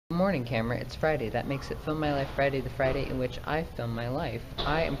morning, camera. It's Friday. That makes it Film My Life Friday, the Friday in which I film my life.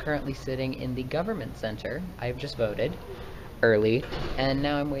 I am currently sitting in the government center. I've just voted early, and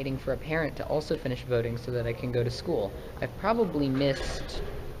now I'm waiting for a parent to also finish voting so that I can go to school. I've probably missed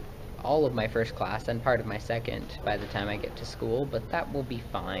all of my first class and part of my second by the time I get to school, but that will be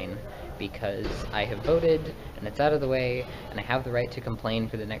fine because I have voted and it's out of the way and I have the right to complain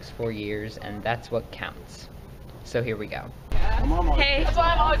for the next 4 years, and that's what counts. So here we go. Hey. That's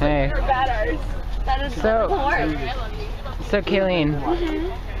why I'm always hey. Looking for bad arts. That is So Kayleen,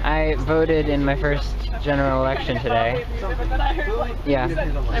 I voted in my first general election today. Yeah.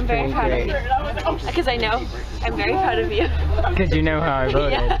 I'm very proud of you. Because I know. I'm very proud of you. Because you know how I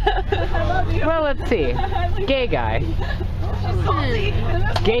voted. Yeah. Well, let's see. Gay guy.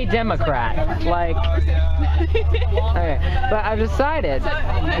 Gay Democrat. Like, okay. But I've decided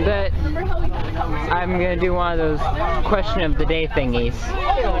that I'm going to do one of those question of the day thingies.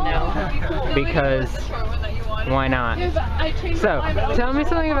 Because why not? So, tell me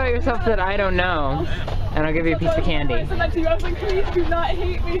something about yourself that I don't know, and I'll give you a piece of candy. I was like, please do not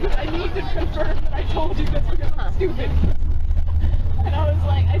hate me because I need to confirm that I told you this because I'm stupid. And I was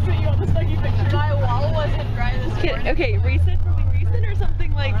like, I sent you all the snuggy pictures. My wall wasn't dry this morning. Okay, recent or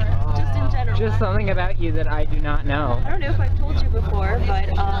something like just in general? Just something about you that I do not know. I don't know if I've told you before, but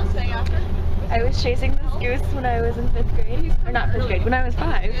I was chasing this goose when I was in 5th grade, or not 5th grade, when I was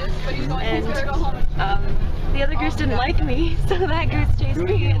 5, and the other goose didn't like me, so that goose chased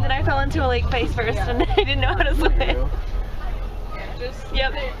me, and then I fell into a lake face first, and I didn't know how to swim.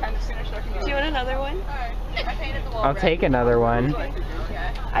 Yep. Do you want another one? I'll take another one.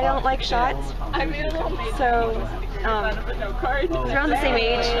 I don't like shots, so around the same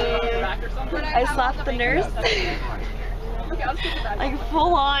age, I slapped the nurse, like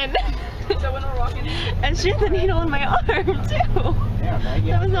full on. And she had the needle in my arm too.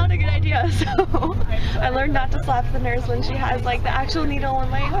 That was not a good idea, so I learned not to slap the nurse when she has like the actual needle in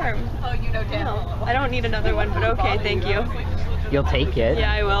my arm. Oh, you know, no, I don't need another one, but okay, thank you. You'll take it.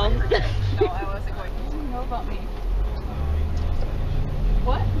 Yeah, I will. No, I wasn't going to. You know about me.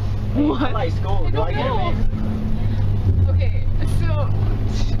 What? What? I don't know. Okay, so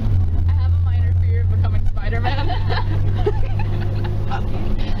I have a minor fear of becoming Spider-Man.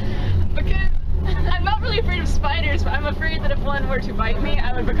 Because I'm not really afraid of spiders, but I'm afraid that if one were to bite me,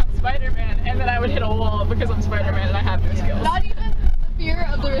 I would become Spider-Man, and then I would hit a wall because I'm Spider-Man and I have no skills. Not even the fear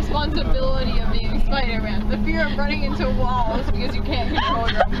of the responsibility of being Spider-Man, the fear of running into walls because you can't control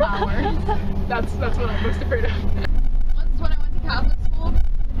your own powers. That's what I'm most afraid of. Once when I went to Catholic school,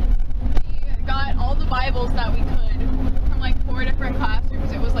 we got all the Bibles that we could from like 4 different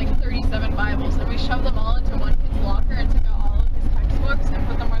classrooms. It was like 37 Bibles, and we shoved them all into one kid's locker and took out all of his textbooks and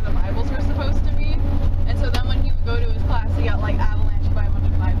put them where the Bibles were supposed to be. And so then when he would go to his class, he got like avalanched by a bunch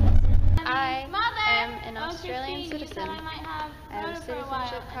of Bibles. I am an Australian citizen. I have a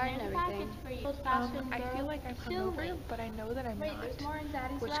citizenship card and everything. I feel like I've come over, but I know that I'm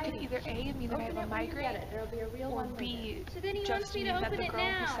not, which could either A, mean that I have a migraine, or B, just mean that the girl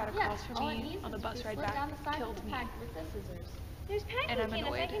who sat across from me on the bus ride back killed me. And I'm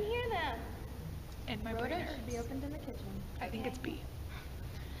annoyed. And my brain hurts. I think it's B.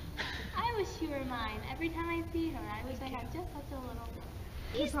 I wish you were mine. Every time I see her, I wish I had just such a little bit.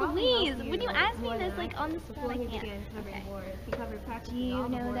 Jeez Louise, when you ask me this like on the spot, I can't. Okay. Do you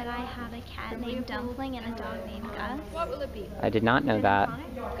know that I have a cat named Dumpling and a dog named Gus? What will it be? I did not know that.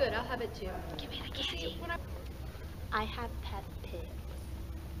 Good, I'll have it too. Give me the candy. I have pet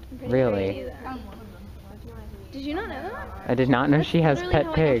pigs. Really? Did you not know that? I did not know she has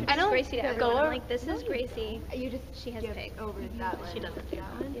pet pigs. I don't Gracie to everyone. I'm like, this is Gracie. She has pigs. She doesn't. Yes,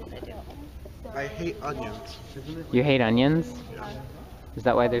 I do. I hate onions. You hate onions? Is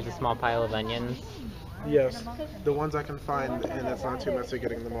that why there's a small pile of onions? Yes, the ones I can find, and it's not too messy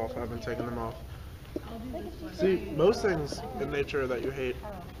getting them off. I've been taking them off. See, most things in nature that you hate,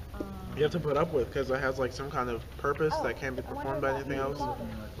 you have to put up with because it has like some kind of purpose that can't be performed by anything else.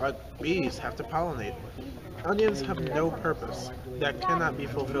 Like bees have to pollinate. Onions have no purpose that cannot be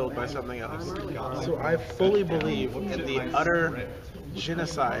fulfilled by something else. So I fully believe in the utter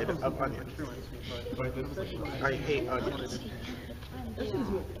genocide of onions. I hate onions.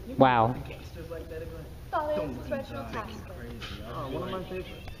 Wow.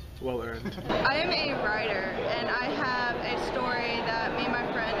 Well earned. I am a writer, and I have a story that me and my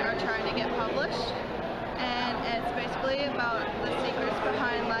friend are trying to get published, and it's basically about the secrets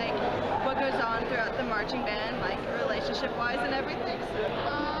behind like what goes on throughout the marching band, like relationship-wise and everything.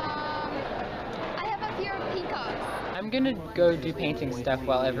 I have a fear I'm gonna go do painting stuff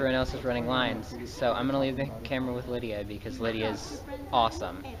while everyone else is running lines, so I'm gonna leave the camera with Lydia because Lydia's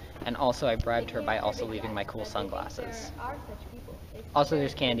awesome. And also I bribed her by also leaving my cool sunglasses. Also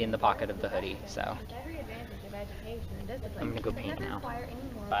there's candy in the pocket of the hoodie, so I'm gonna go paint now.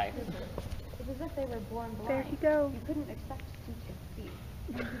 Bye. There you go.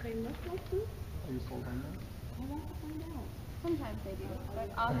 Sometimes they do, but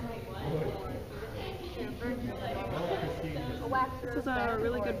This is a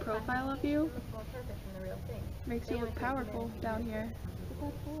really good profile of you. Makes you look powerful down here.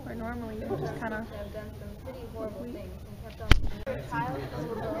 Where normally you just kind of look weak.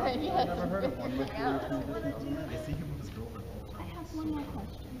 I never heard of one with I see him with his girlfriend all the time. I have one more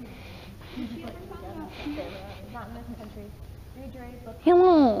question. Not in this country.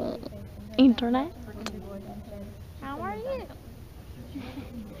 Hello, Internet. How are you?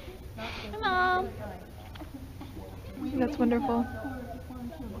 Hello. That's wonderful.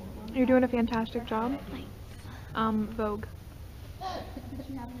 You're doing a fantastic job. Vogue.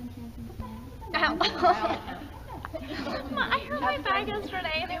 Ow. I hurt my back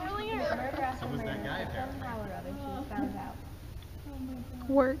yesterday and it really hurt. So was that guy apparently.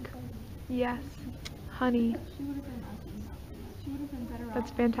 Work. Yes. Honey.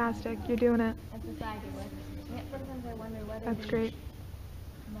 That's fantastic. You're doing it. That's great.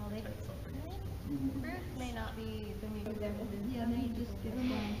 May not be the music. Yeah, they just give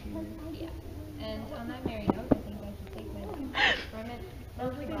them yeah. And on that merry note, I think I should take my from it.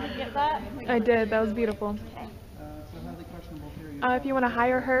 Did you get that? I did. That was beautiful. If you want to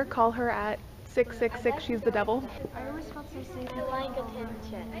hire her, call her at 666. She's the devil. I always felt so safe. I like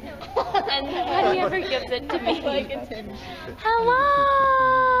attention. And nobody ever gives it to me. I like attention. Hello.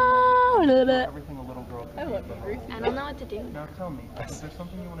 Everything a little girl I love you, Ruth. I don't know what to do. Now tell me, is there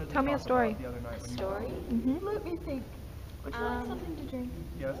something you want to Tell me a story. the other night when you Story? Let me think. Would you like something to drink?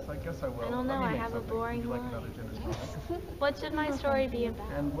 Yes, I guess I will. I don't know, Let me I make have a something. boring Would you like life. another gin as well? What should my story be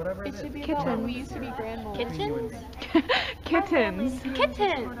about? And whatever it Should be is. about when we used to be grandmas. Kittens? Kittens.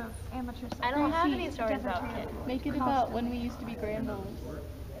 Kittens! I don't have any stories about kittens. Make it about when we used to be grandmas.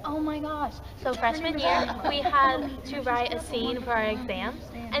 Oh my gosh. So freshman year, we had to write a scene for our exam.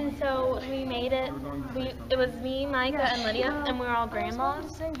 And so we made it, it was me, Micah, and Lydia, and we were all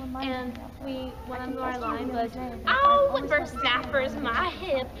grandmas. And one of our lines was, "Oh, whippersnappers, my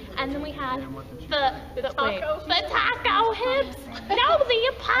hip." And then we had the taco hips. No, the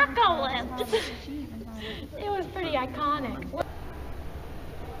apocalypse. It was pretty iconic. Did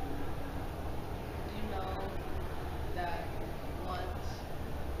you know that once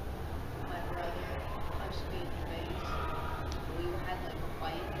my brother punched me in the face? We had like a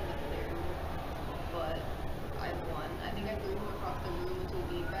fight in the clear, but I won. I think I threw him across the room into a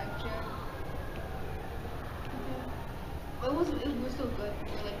beanbag chair. But we're still good.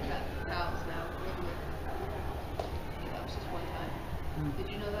 We're like pals now. We're good. Yeah, that was just one time. Did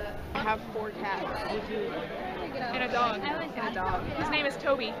you know that? I have 4 cats. And a dog. And a dog. His name is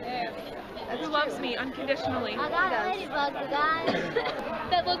Toby. Who loves me unconditionally. I got a ladybug, you guys.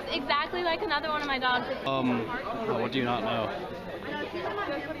 That looks exactly like another one of my dogs. What do you not know?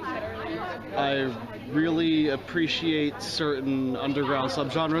 I really appreciate certain underground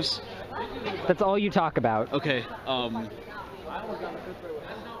subgenres. That's all you talk about. Okay,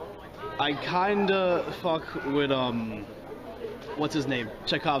 I kinda fuck with, what's his name?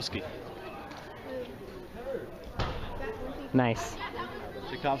 Tchaikovsky. Nice.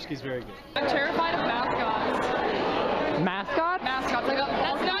 Tchaikovsky's very good. I'm terrified of mascots. Mascot? Mascots, like,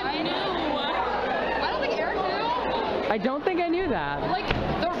 that's not new. I don't think Eric knew. I don't think I knew that. Like,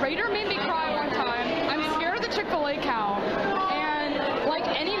 the Raider made me cry one time. I'm scared of the Chick-fil-A cow. And, like,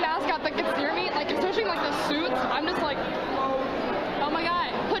 any mascot that gets near me, like, especially, like, the suits, I'm just like, oh my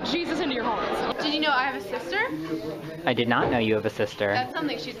god, put Jesus into your hearts. Did you know I have a sister? I did not know you have a sister. That's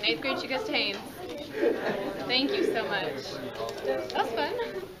something. She's in 8th grade. She goes to Haynes. Thank you so much. That was fun.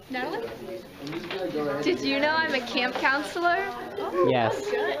 Natalie? Did you know I'm a camp counselor? Yes.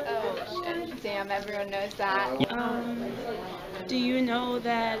 Oh, shit. Damn, everyone knows that. Do you know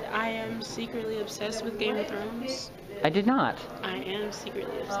that I am secretly obsessed with Game of Thrones? I did not. I am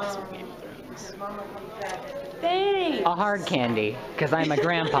secretly obsessed with Game of Thrones. Thanks! A hard candy, because I'm a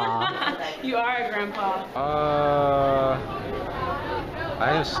grandpa. You are a grandpa. I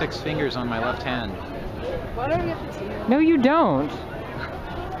have 6 fingers on my left hand. No, you don't.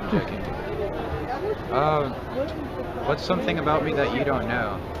 Joking. What's something about me that you don't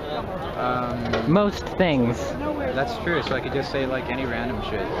know? Most things. That's true, so I could just say like any random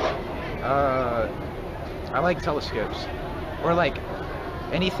shit. I like telescopes. Or like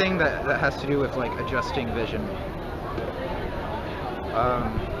anything that has to do with like adjusting vision.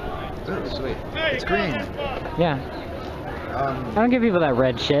 Ooh, sweet. It's green. Yeah. I don't give people that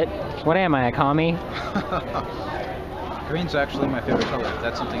red shit. What am I, a commie? Green's actually my favorite color.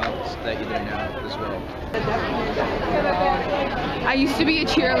 That's something else that you didn't know as well. I used to be a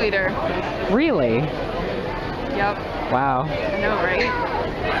cheerleader. Really? Yep. Wow. I know, right?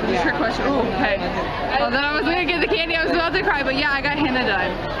 This is her question. Oh, okay. Well, then I was gonna get the candy. I was about to cry, but yeah, I got Hannah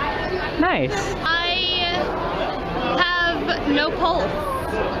done. Nice. I have no pulse.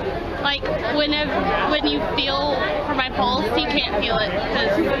 Like, when you feel for my pulse, you can't feel it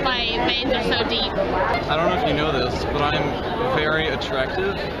because my veins are so deep. I don't know if you know this, but I'm very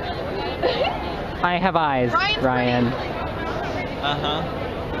attractive. I have eyes, Ryan. Uh-huh.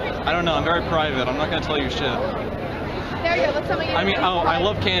 I don't know, I'm very private. I'm not gonna tell you shit. There you go, let's tell me. I mean, oh, I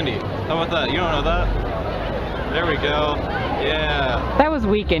love candy. How about that? You don't know that? There we go. Yeah. That was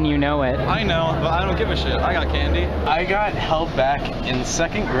weak and you know it. I know, but I don't give a shit. I got candy. I got held back in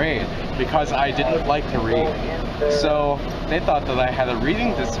 2nd grade because I didn't like to read. So they thought that I had a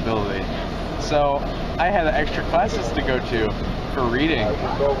reading disability. So I had extra classes to go to for reading,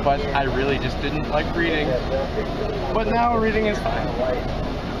 but I really just didn't like reading. But now reading is fine.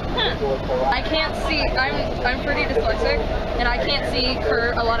 I can't see, I'm pretty dyslexic, and I can't see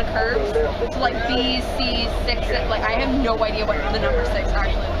a lot of curves. So like B, C, 6, like I have no idea what the number 6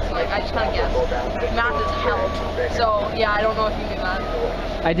 actually looks like. I just kind of guess. Math is hell. So yeah, I don't know if you knew that.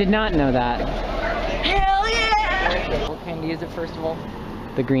 I did not know that. Hell yeah! What candy is it, first of all?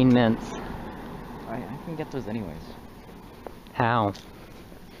 The green mints. I can get those anyways. How?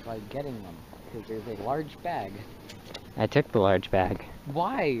 By getting them, because there's a large bag. I took the large bag.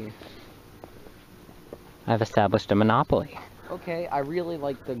 Why? I've established a monopoly. Okay, I really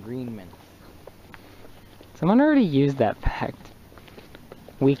like the green mints. Someone already used that fact.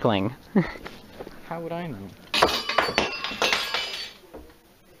 Weakling. How would I know?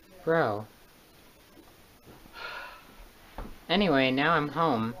 Bro. Anyway, now I'm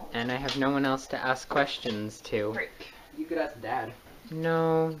home, and I have no one else to ask questions to. You could ask Dad.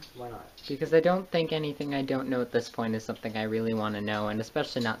 No. Why not? Because I don't think anything I don't know at this point is something I really want to know, and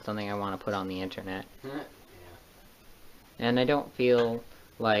especially not something I want to put on the internet. Yeah. And I don't feel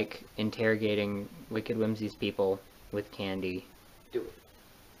like interrogating Wicked Whimsy's people with candy. Do it.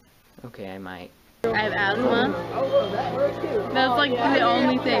 Okay, I might. I have asthma. That's like the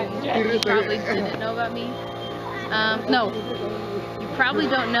only thing you probably didn't know about me. No, you probably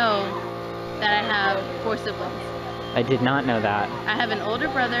don't know that I have 4 siblings. I did not know that. I have an older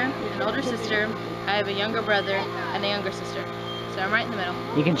brother, an older sister, I have a younger brother, and a younger sister. So I'm right in the middle.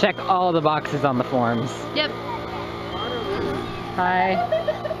 You can check all the boxes on the forms. Yep. Hi.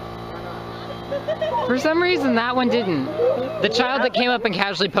 For some reason, that one didn't. The child that came up and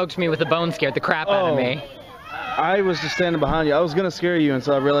casually poked me with a bone scared the crap out of me. I was just standing behind you. I was gonna scare you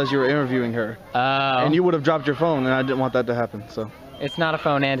until I realized you were interviewing her. Oh. And you would have dropped your phone, and I didn't want that to happen, so. It's not a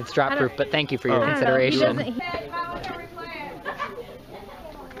phone and it's drop proof, but thank you for your consideration.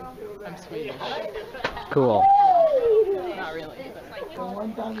 I'm Swedish. Cool. Not really.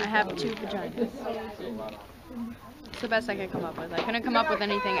 I have 2 vaginas. It's the best I could come up with. I couldn't come up with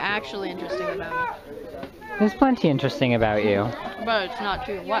anything actually interesting about me. There's plenty interesting about you. But it's not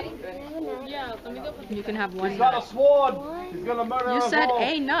true. What? Yeah, let me go for You can have 1 He's got nut. a sword. He's gonna murder You us said all.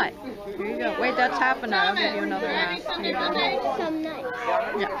 a nut. Here you go. Wait, that's half a nut. I'll give you another half. Here you go. Some nuts.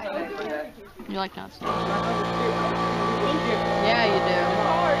 Yeah. You like nuts? Yeah, you do.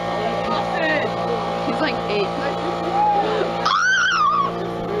 He's like 8.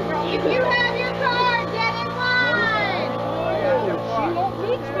 If you have your car, get in line! She won't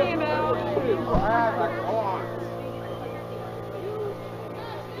reach me now.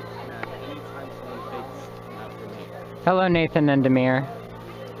 Hello, Nathan and Demir.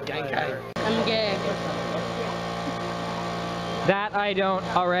 I'm gay. That I don't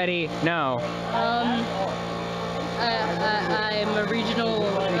already know. I'm a regional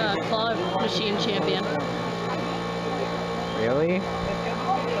claw machine champion. Really?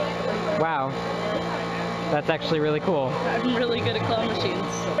 Wow. That's actually really cool. I'm really good at claw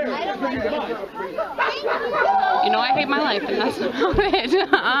machines. You know, I hate my life, and that's about it.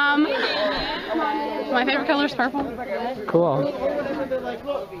 My favorite color is purple. Cool.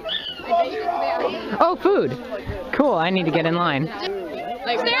 Oh, food! Cool, I need to get in line.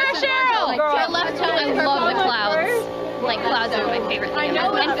 Like, Sarah Cheryl! I love the clouds. Like, clouds are my favorite thing.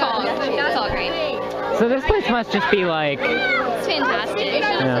 And fog. That's all great. So this place must just be like... It's fantastic.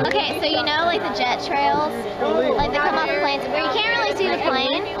 Yeah. Okay, so you know, like the jet trails, like they come off planes, where you can't really see the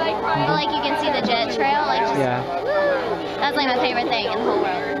plane, but like you can see the jet trail, like just, Yeah. That's like my favorite thing in the whole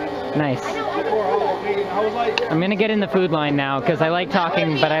world. Nice. I'm gonna get in the food line now because I like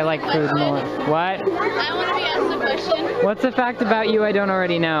talking, but I like food more. What? I want to be asked a question. What's a fact about you I don't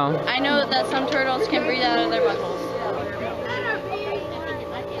already know? I know that some turtles can breathe out of their buttholes.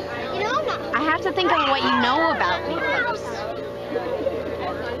 I have to think of what you know about me first.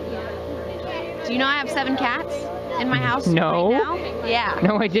 Do you know I have 7 cats in my house No. right now? Yeah.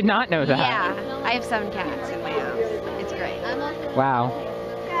 No, I did not know that. Yeah, I have 7 cats in my house. It's great. Wow.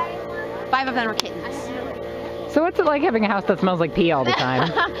 5 of them are kittens. So what's it like having a house that smells like pee all the time?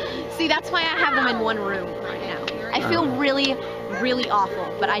 See, that's why I have them in one room right now. I feel really, really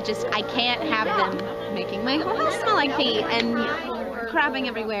awful, but I can't have them making my whole house smell like pee and crapping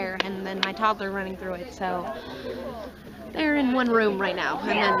everywhere, and then my toddler running through it, so they're in one room right now. And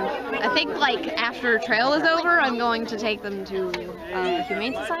then I think, like, after trail is over, I'm going to take them to the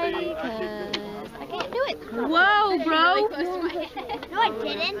Humane Society, because I can't do it. Whoa, bro! No, I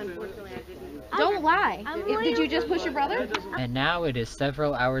didn't. Don't lie. Did you just push your brother? And now it is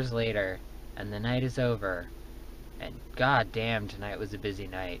several hours later, and the night is over. And goddamn, tonight was a busy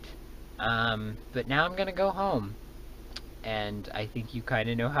night. But now I'm gonna go home. And I think you kind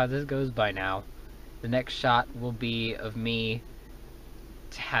of know how this goes by now. The next shot will be of me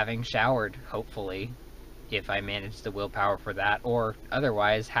having showered, hopefully, if I manage the willpower for that, or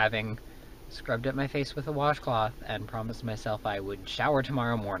otherwise having scrubbed up my face with a washcloth and promised myself I would shower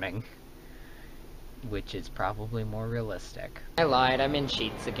tomorrow morning, which is probably more realistic. I lied, I'm in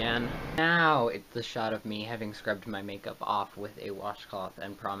sheets again. Now it's the shot of me having scrubbed my makeup off with a washcloth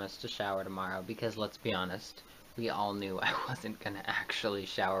and promised to shower tomorrow, because let's be honest, we all knew I wasn't gonna actually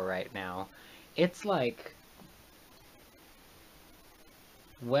shower right now. It's like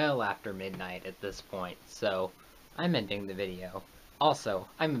well after midnight at this point, so I'm ending the video. Also,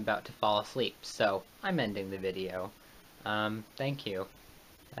 I'm about to fall asleep, so I'm ending the video. Thank you.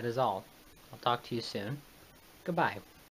 That is all. I'll talk to you soon. Goodbye.